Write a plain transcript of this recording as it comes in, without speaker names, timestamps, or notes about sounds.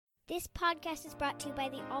This podcast is brought to you by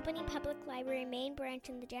the Albany Public Library main branch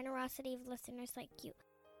and the generosity of listeners like you.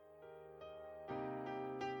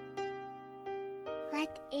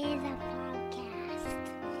 What is a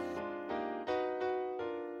podcast?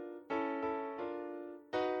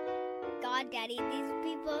 God, Daddy, these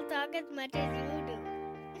people talk as much as you do.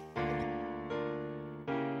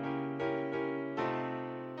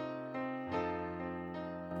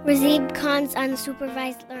 Razib Khan's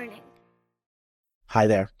unsupervised learning. Hi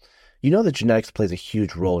there. You know that genetics plays a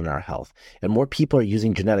huge role in our health, and more people are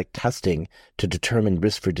using genetic testing to determine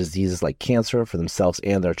risk for diseases like cancer for themselves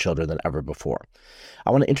and their children than ever before. I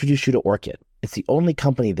want to introduce you to Orchid. It's the only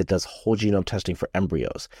company that does whole genome testing for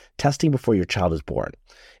embryos, testing before your child is born.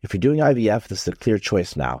 If you're doing IVF, this is a clear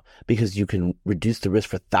choice now because you can reduce the risk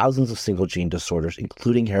for thousands of single gene disorders,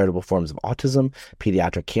 including heritable forms of autism,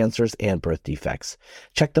 pediatric cancers, and birth defects.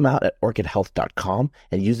 Check them out at orchidhealth.com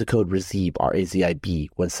and use the code RAZIB,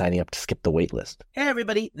 R-A-Z-I-B, when signing up to skip the waitlist. Hey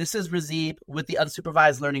everybody, this is Razib with the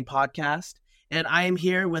Unsupervised Learning Podcast, and I am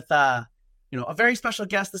here with a very special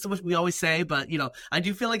guest. This is what we always say, but I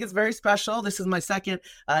do feel like it's very special. This is my second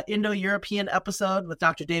Indo-European episode with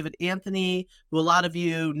Dr. David Anthony, who a lot of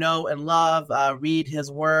you know and love, read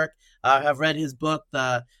his work, have read his book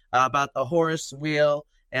about the Horus wheel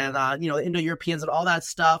and the Indo-Europeans and all that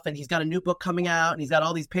stuff. And he's got a new book coming out, and he's got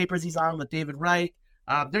all these papers he's on with David Wright.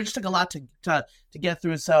 There just took a lot to get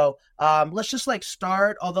through. So let's just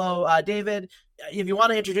start. Although, David, if you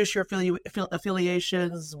want to introduce your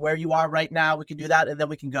affiliations, where you are right now, we can do that, and then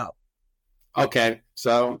we can go. Okay.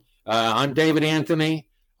 So I'm David Anthony.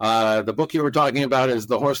 The book you were talking about is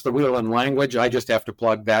The Horse, the Wheel, and Language. I just have to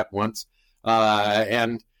plug that once.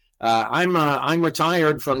 And I'm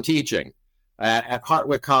retired from teaching at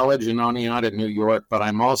Hartwick College in Oneonta, New York, but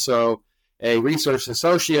I'm also a research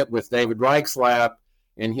associate with David Reich's lab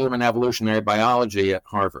in human evolutionary biology at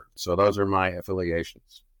Harvard. So those are my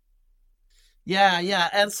affiliations. Yeah.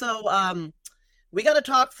 And so we got to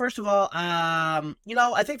talk, first of all,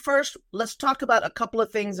 I think first let's talk about a couple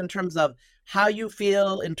of things in terms of how you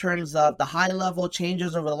feel in terms of the high-level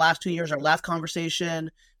changes over the last 2 years. Our last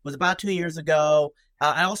conversation was about 2 years ago.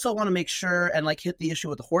 I also want to make sure and hit the issue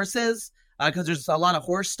with the horses because there's a lot of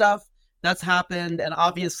horse stuff that's happened, and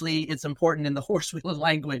obviously it's important in the horse wheel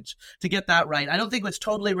language to get that right. I don't think it's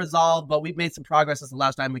totally resolved, but we've made some progress since the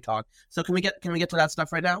last time we talked. So can we get to that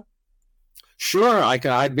stuff right now? Sure,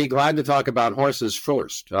 I'd be glad to talk about horses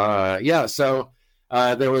first. So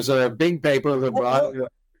there was a big paper that brought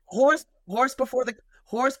horse before the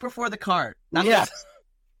cart. Yes,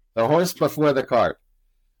 the horse before the cart.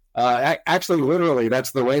 Actually, literally,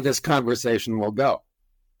 that's the way this conversation will go.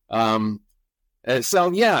 So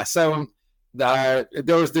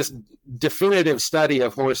there was this definitive study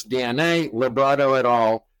of horse DNA, Liberato et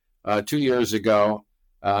al., 2 years ago,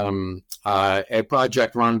 a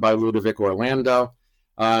project run by Ludovic Orlando.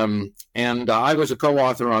 And I was a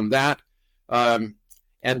co-author on that. And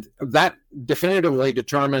that definitively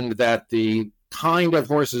determined that the kind of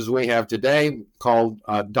horses we have today, called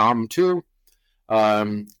Dom2,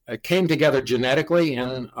 came together genetically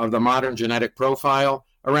in the modern genetic profile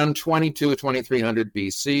around 2300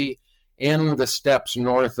 BC in the steppes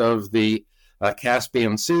north of the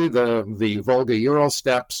Caspian Sea, the Volga-Ural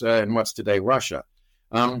steppes in what's today Russia.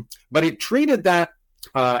 But it treated that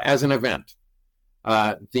as an event,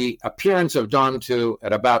 the appearance of Dom2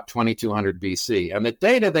 at about 2200 BC. And the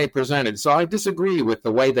data they presented, so I disagree with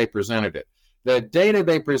the way they presented it. The data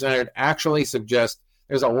they presented actually suggests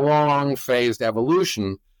there's a long-phased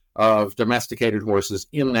evolution of domesticated horses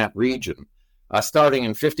in that region. Starting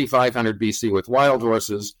in 5500 BC with wild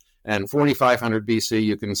horses, and 4500 BC,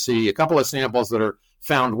 you can see a couple of samples that are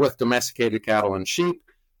found with domesticated cattle and sheep.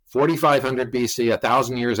 4500 BC,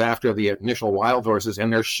 1,000 years after the initial wild horses,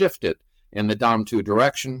 and they're shifted in the Dom2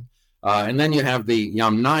 direction. And then you have the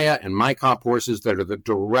Yamnaya and Maikop horses that are the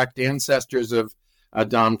direct ancestors of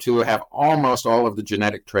Dom2, have almost all of the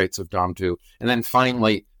genetic traits of Dom2. And then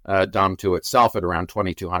finally, Dom2 itself at around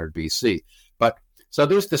 2200 BC. So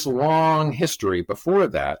there's this long history before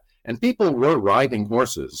that, and people were riding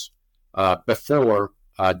horses before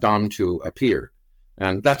Dom2 appeared.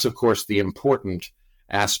 And that's, of course, the important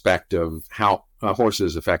aspect of how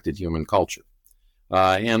horses affected human culture.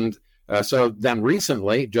 So then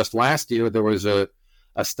recently, just last year, there was a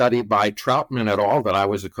study by Troutman et al. That I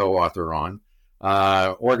was a co-author on,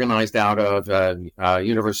 organized out of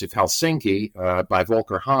University of Helsinki by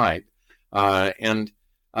Volker Hyde. And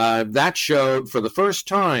that showed for the first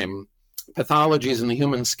time pathologies in the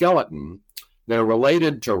human skeleton that are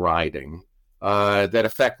related to riding that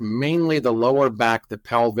affect mainly the lower back, the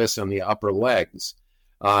pelvis, and the upper legs.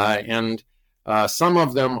 And Some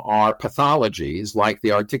of them are pathologies, like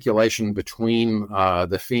the articulation between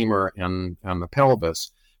the femur and the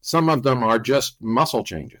pelvis. Some of them are just muscle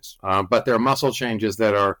changes, but they're muscle changes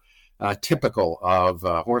that are typical of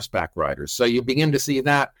horseback riders. So you begin to see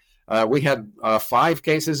that. We had 5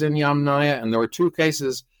 cases in Yamnaya, and there were 2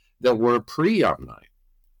 cases that were pre-Yamnaya.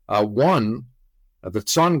 One, the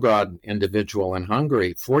Tsongrad individual in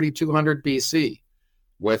Hungary, 4200 BC,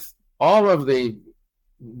 with all of the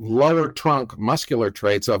lower trunk muscular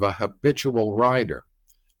traits of a habitual rider.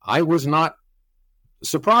 I was not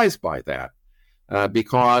surprised by that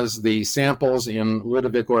because the samples in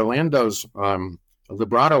Ludovic Orlando's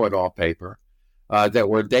Liberato et al. Paper that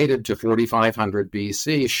were dated to 4500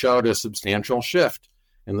 BC showed a substantial shift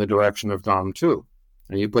in the direction of Dom2.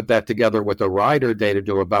 And you put that together with a rider dated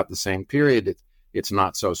to about the same period, it's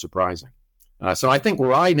not so surprising. So I think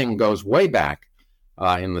riding goes way back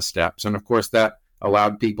in the steppes. And of course, that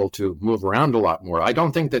allowed people to move around a lot more. I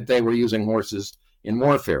don't think that they were using horses in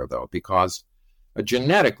warfare, though, because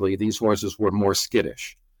genetically, these horses were more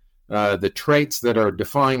skittish. The traits that are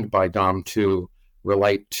defined by Dom2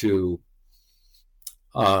 relate to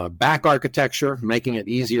back architecture, making it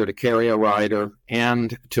easier to carry a rider,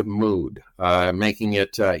 and to mood, making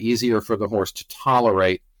it easier for the horse to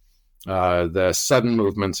tolerate the sudden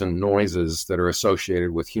movements and noises that are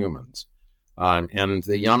associated with humans. And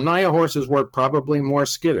the Yamnaya horses were probably more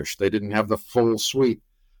skittish. They didn't have the full suite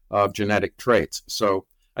of genetic traits. So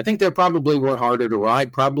I think they probably were harder to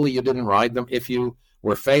ride. Probably you didn't ride them if you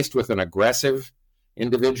were faced with an aggressive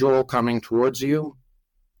individual coming towards you.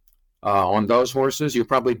 On those horses, you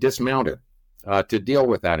probably dismounted to deal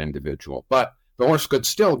with that individual. But the horse could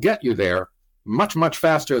still get you there much, much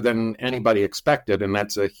faster than anybody expected, and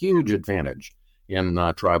that's a huge advantage in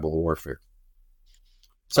tribal warfare.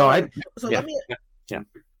 Let me,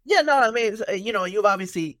 you've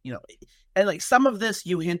obviously, and like some of this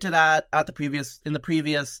you hinted at the previous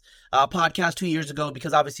podcast 2 years ago,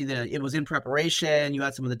 because obviously it was in preparation. You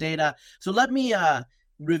had some of the data. So let me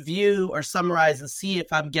review or summarize and see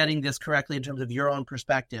if I'm getting this correctly in terms of your own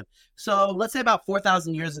perspective. So let's say about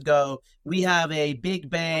 4,000 years ago, we have a big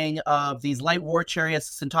bang of these light war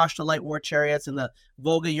chariots, Sintashta light war chariots in the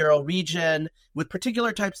Volga-Ural region, with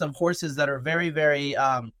particular types of horses that are very, very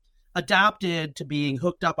adapted to being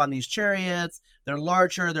hooked up on these chariots. They're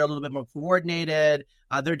larger, they're a little bit more coordinated,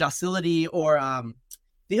 their docility or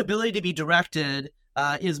the ability to be directed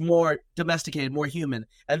is more domesticated, more human.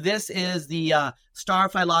 And this is the star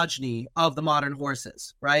phylogeny of the modern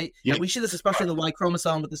horses, right? Yep. And we see this especially in the Y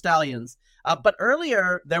chromosome with the stallions. But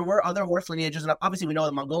earlier, there were other horse lineages. And obviously, we know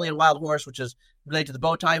the Mongolian wild horse, which is related to the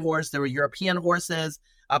bow tie horse. There were European horses.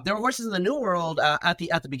 There were horses in the New World at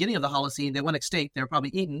the beginning of the Holocene. They went extinct. They were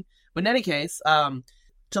probably eaten. But in any case, so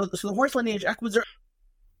the horse lineage equids are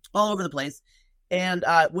all over the place. And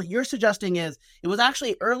what you're suggesting is it was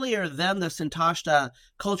actually earlier than the Sintashta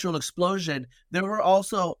cultural explosion. There were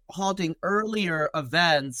also halting earlier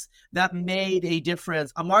events that made a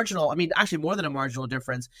difference, actually more than a marginal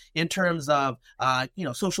difference in terms of,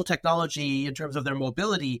 social technology, in terms of their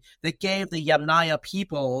mobility, that gave the Yamnaya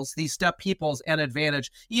peoples, these steppe peoples, an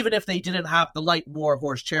advantage, even if they didn't have the light war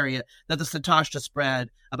horse chariot that the Sintashta spread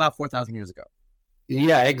about 4,000 years ago.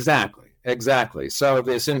 Yeah, exactly. So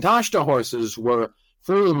the Sintashta horses were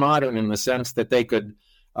fully modern in the sense that they could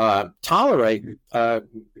tolerate.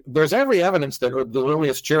 There's every evidence that the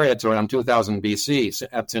earliest chariots around 2000 BC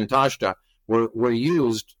at Sintashta were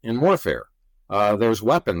used in warfare. There's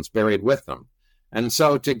weapons buried with them. And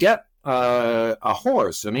so to get a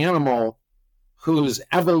horse, an animal whose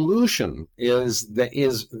evolution is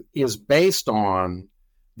based on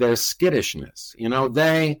their skittishness,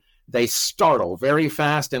 they startle very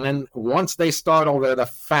fast, and then once they startle, they're the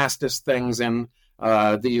fastest things in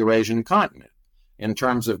the Eurasian continent in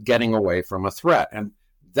terms of getting away from a threat, and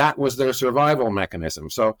that was their survival mechanism.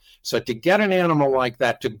 So to get an animal like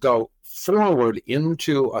that to go forward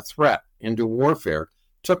into a threat, into warfare,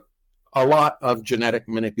 took a lot of genetic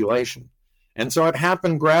manipulation, and so it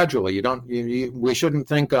happened gradually. We shouldn't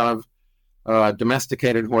think of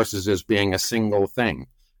domesticated horses as being a single thing.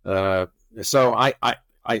 So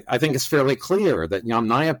I think it's fairly clear that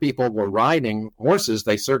Yamnaya people were riding horses.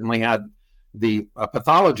 They certainly had the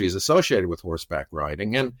pathologies associated with horseback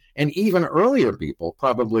riding, and even earlier people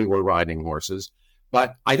probably were riding horses.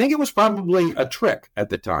 But I think it was probably a trick at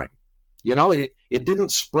the time. It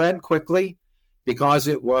didn't spread quickly because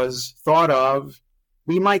it was thought of.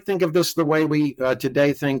 We might think of this the way we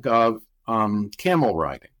today think of camel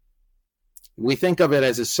riding. We think of it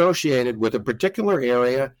as associated with a particular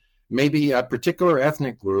area, maybe particular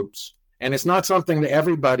ethnic groups, and it's not something that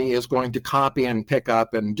everybody is going to copy and pick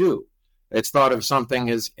up and do. It's thought of something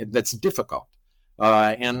that's difficult.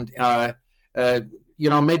 Maybe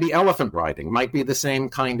elephant riding might be the same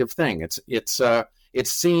kind of thing. It's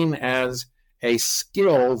seen as a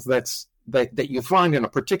skill that you find in a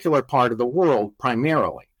particular part of the world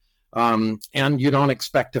primarily. And you don't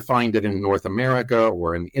expect to find it in North America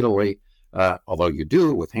or in Italy, although you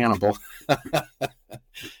do with Hannibal.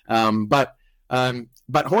 But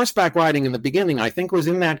horseback riding in the beginning, I think, was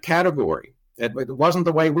in that category. It wasn't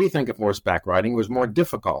the way we think of horseback riding. It was more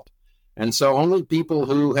difficult. And so only people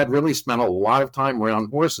who had really spent a lot of time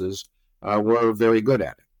around horses were very good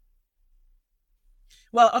at it.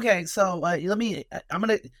 Well, okay, so I'm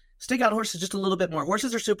going to stick on horses just a little bit more.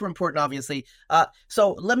 Horses are super important, obviously.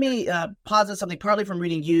 So let me posit something partly from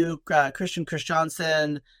reading you, Christian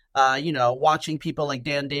Christiansen, watching people like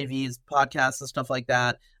Dan Davies' podcasts and stuff like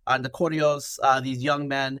that, on the Corios, these young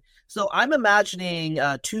men. So I'm imagining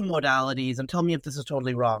two modalities, and tell me if this is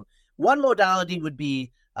totally wrong. One modality would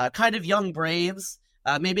be kind of young braves.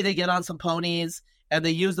 Maybe they get on some ponies, and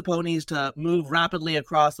they use the ponies to move rapidly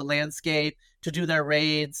across the landscape to do their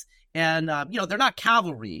raids. And, they're not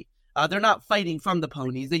cavalry. They're not fighting from the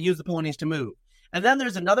ponies. They use the ponies to move. And then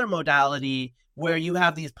there's another modality where you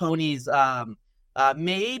have these ponies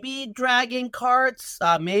maybe dragging carts,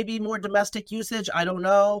 maybe more domestic usage. I don't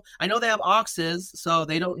know. I know they have oxes, so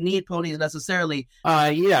they don't need ponies necessarily.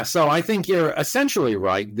 So I think you're essentially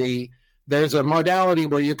right. There's a modality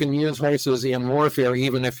where you can use horses in warfare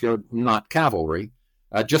even if you're not cavalry,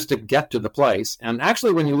 just to get to the place. And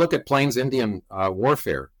actually, when you look at Plains Indian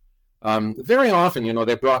warfare, very often,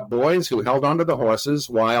 they brought boys who held onto the horses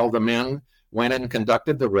while the men went and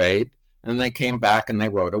conducted the raid, and they came back and they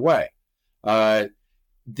rode away.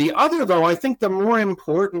 The other, though, I think the more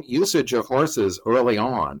important usage of horses early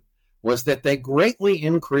on was that they greatly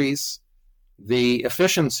increase the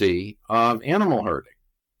efficiency of animal herding.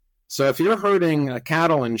 So if you're herding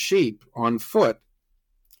cattle and sheep on foot,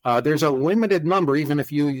 there's a limited number. Even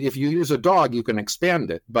if you use a dog, you can expand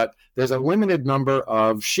it, but there's a limited number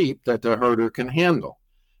of sheep that the herder can handle.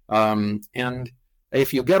 And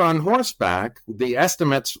if you get on horseback, the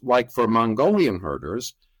estimates, like for Mongolian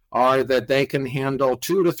herders, are that they can handle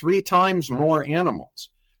 2 to 3 times more animals.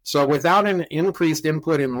 So without an increased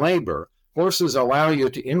input in labor, horses allow you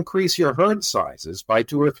to increase your herd sizes by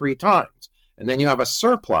 2 or 3 times. And then you have a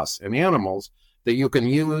surplus in animals that you can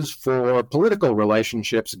use for political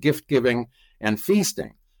relationships, gift-giving, and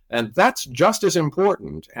feasting. And that's just as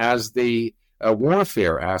important as the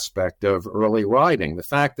warfare aspect of early riding, the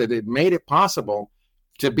fact that it made it possible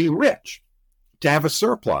to be rich, to have a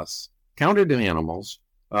surplus counted in animals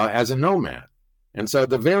as a nomad. And so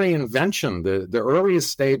the very invention, the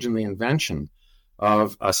earliest stage in the invention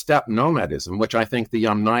of steppe nomadism, which I think the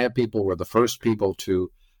Yamnaya people were the first people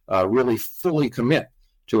to really fully commit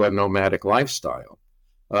to a nomadic lifestyle.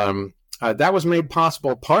 That was made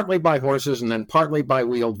possible partly by horses and then partly by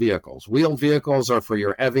wheeled vehicles. Wheeled vehicles are for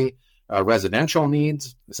your heavy residential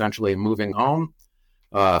needs, essentially moving home,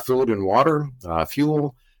 food and water,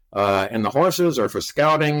 fuel, and the horses are for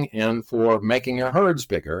scouting and for making your herds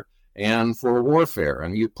bigger and for warfare.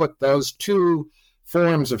 And you put those two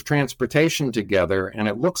forms of transportation together, and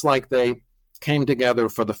it looks like they came together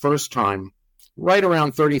for the first time right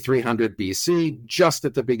around 3300 BC, just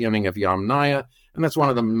at the beginning of Yamnaya. And that's one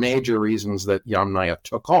of the major reasons that Yamnaya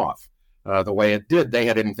took off the way it did. They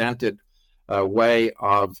had invented a way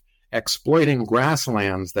of exploiting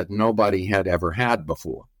grasslands that nobody had ever had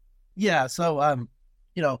before. Yeah. So,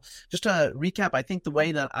 just to recap, I think the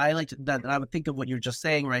way that I would think of what you're just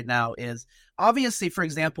saying right now is obviously, for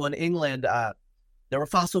example, in England, there were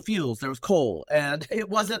fossil fuels, there was coal, and it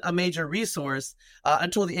wasn't a major resource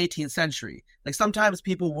until the 18th century. Like sometimes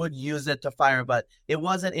people would use it to fire, but it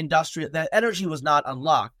wasn't industrial. That energy was not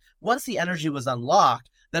unlocked. Once the energy was unlocked,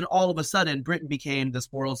 then all of a sudden Britain became this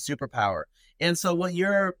world superpower. And so what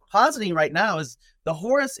you're positing right now is the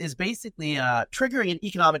horse is basically triggering an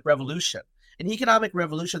economic revolution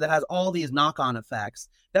that has all these knock-on effects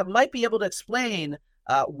that might be able to explain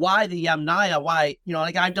why the Yamnaya,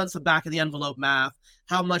 I've done some back of the envelope math,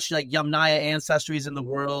 how much Yamnaya ancestry is in the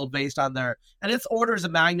world based on and it's orders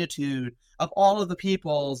of magnitude of all of the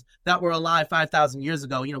peoples that were alive 5,000 years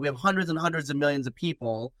ago. We have hundreds and hundreds of millions of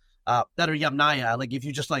people that are Yamnaya. Like if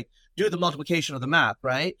you just do the multiplication of the math,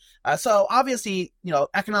 right? So obviously,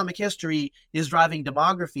 economic history is driving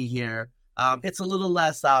demography here. It's a little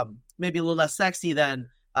less, maybe a little less sexy than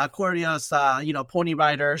Corios, pony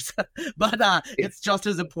riders, but it's just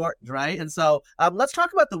as important, right? And so let's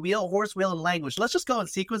talk about the horse, wheel, and language. Let's just go in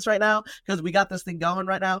sequence right now because we got this thing going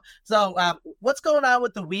right now. So what's going on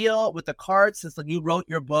with the wheel, with the carts, since you wrote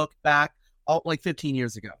your book back 15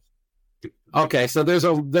 years ago? Okay, so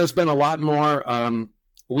there's been a lot more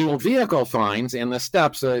wheeled vehicle finds in the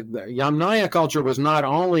steppes. The Yamnaya culture was not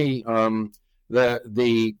only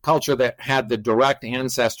the culture that had the direct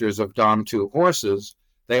ancestors of Dom-2 horses,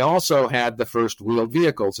 they also had the first wheeled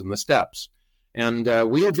vehicles in the steppes. And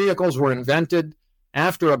wheeled vehicles were invented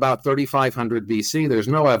after about 3500 BC. There's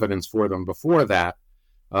no evidence for them before that.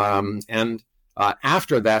 And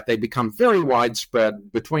after that, they become very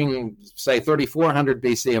widespread. Between, say, 3400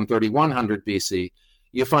 BC and 3100 BC,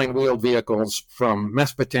 you find wheeled vehicles from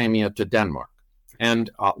Mesopotamia to Denmark, and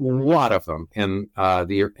a lot of them in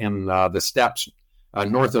the steppes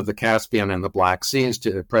north of the Caspian and the Black Seas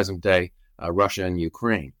to present-day Russia and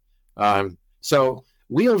Ukraine. So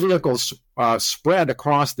wheeled vehicles spread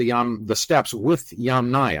across the steppes with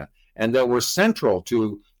Yamnaya, and they were central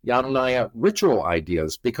to Yamnaya ritual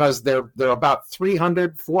ideas because there are about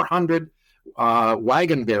 300, 400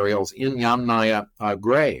 wagon burials in Yamnaya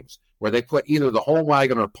graves where they put either the whole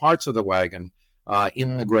wagon or parts of the wagon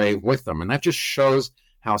in the grave with them. And that just shows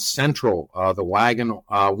how central the wagon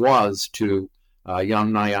was to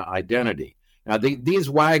Yamnaya identity. Now, these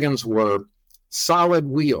wagons were solid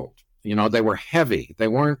wheeled. You know, they were heavy. They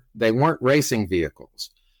weren't racing vehicles,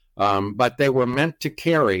 but they were meant to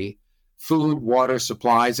carry food, water,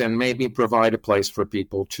 supplies, and maybe provide a place for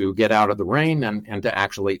people to get out of the rain and to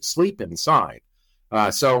actually sleep inside.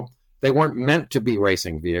 So they weren't meant to be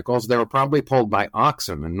racing vehicles. They were probably pulled by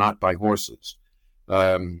oxen and not by horses.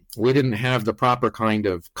 We didn't have the proper kind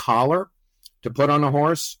of collar to put on a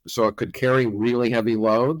horse so it could carry really heavy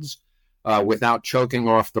loads without choking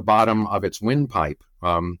off the bottom of its windpipe.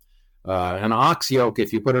 An ox yoke,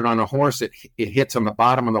 if you put it on a horse, it hits on the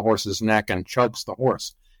bottom of the horse's neck and chokes the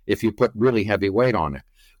horse if you put really heavy weight on it.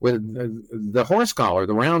 With the horse collar,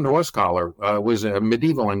 the round horse collar, was a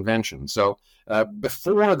medieval invention. So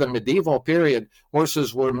before the medieval period,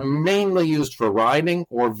 horses were mainly used for riding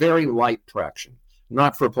or very light traction,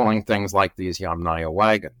 not for pulling things like these Yamnaya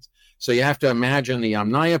wagons. So you have to imagine the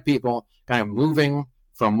Yamnaya people kind of moving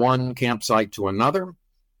from one campsite to another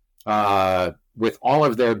with all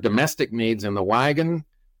of their domestic needs in the wagon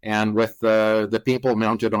and with the people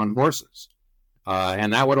mounted on horses.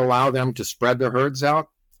 And that would allow them to spread their herds out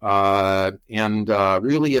and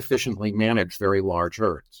really efficiently manage very large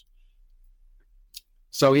herds.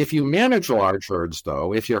 So if you manage large herds,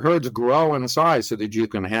 though, if your herds grow in size so that you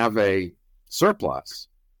can have a surplus,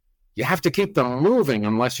 you have to keep them moving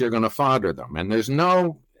unless you're going to fodder them. And there's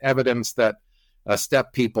no evidence that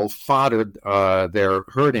steppe people foddered their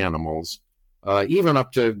herd animals, even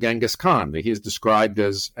up to Genghis Khan. He's described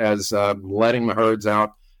as letting the herds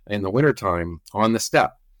out in the wintertime on the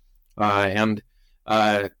steppe. So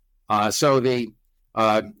the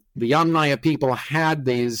Yamnaya people had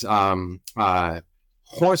these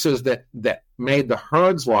horses that made the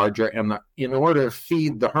herds larger, and in order to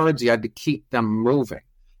feed the herds, you had to keep them moving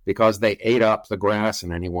because they ate up the grass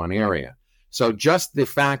in any one area. So just the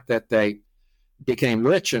fact that they became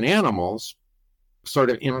rich in animals sort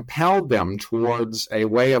of impelled them towards a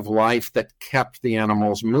way of life that kept the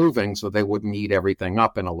animals moving so they wouldn't eat everything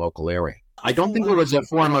up in a local area. I don't think it was a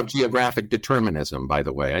form of geographic determinism, by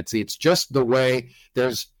the way. It's just the way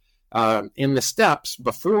there's, in the steppes,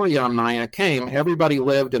 before Yamnaya came, everybody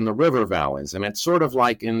lived in the river valleys. And it's sort of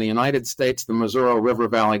like in the United States, the Missouri River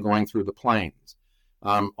Valley going through the plains.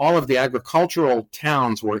 All of the agricultural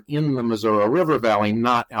towns were in the Missouri River Valley,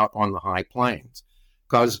 not out on the high plains,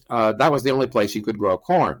 because that was the only place you could grow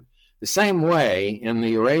corn. The same way, in the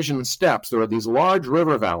Eurasian steppes, there are these large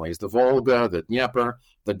river valleys, the Volga, the Dnieper,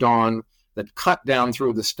 the Don, that cut down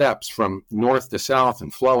through the steppes from north to south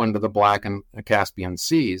and flow into the Black and Caspian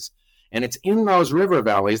Seas. And it's in those river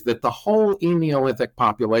valleys that the whole Neolithic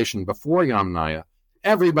population before Yamnaya,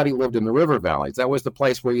 everybody lived in the river valleys. That was the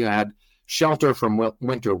place where you had shelter from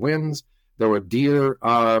winter winds. There were deer,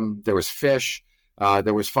 there was fish,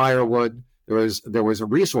 there was firewood, there was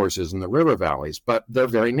resources in the river valleys, but they're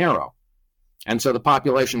very narrow. And so the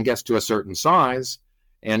population gets to a certain size,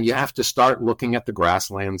 and you have to start looking at the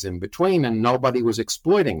grasslands in between, and nobody was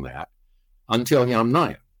exploiting that until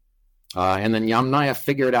Yamnaya. And then Yamnaya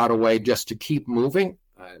figured out a way just to keep moving,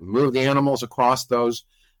 move the animals across those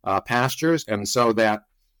pastures, and so that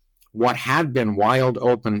what had been wild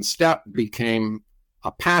open steppe became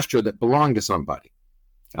a pasture that belonged to somebody.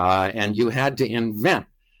 And you had to invent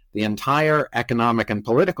the entire economic and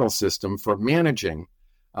political system for managing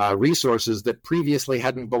resources that previously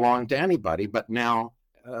hadn't belonged to anybody, but now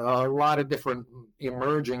a lot of different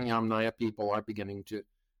emerging Yamnaya people are beginning to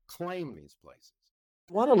claim these places.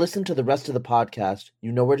 If you want to listen to the rest of the podcast,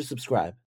 you know where to subscribe.